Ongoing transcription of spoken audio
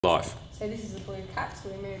Life. So this is a blue cap, so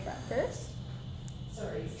we remove that first.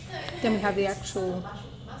 Sorry. Then we have the actual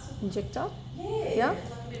injector. Yeah.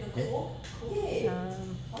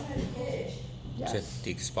 Check the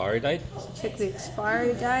expiry date. Check the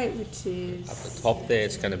expiry date, which is Up the top there,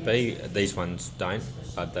 it's going to be. These ones don't,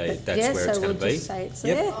 but that's yeah, where so it's going we'll to be. just say it's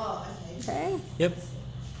Yep. there. Okay. Yep.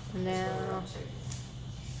 Now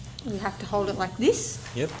we have to hold it like this,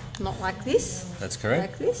 Yep. not like this. That's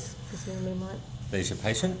correct. Like this, because then we might. There's your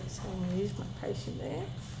patient. So I'm going to use my patient there.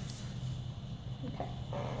 Okay.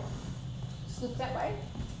 Just look that way.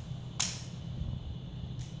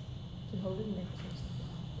 Just hold it in there.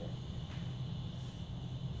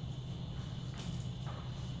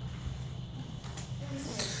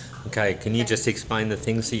 Okay, can you just explain the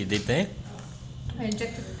things that you did there? I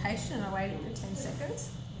injected the patient and I waited for 10 seconds.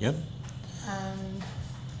 Yep.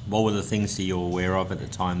 What were the things that you were aware of at the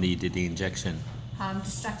time that you did the injection?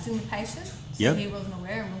 Distracting the patient, so Yep. he wasn't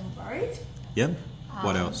aware and wasn't worried. Yep.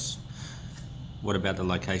 What else? What about the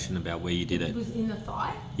location about where you did It it? was in the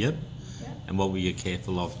thigh. Yep. Yep. And what were you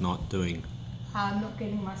careful of not doing? Not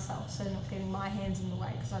getting myself, so not getting my hands in the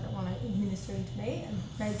way because I don't want to administer into me, and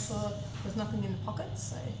made sure there's nothing in the pockets.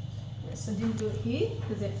 So yes, I didn't do it here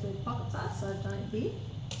because that's where the pockets are, so I've done it here.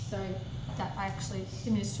 So that I actually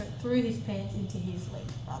administer it through his pants into his leg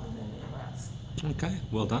rather than anywhere else. Okay,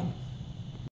 well done.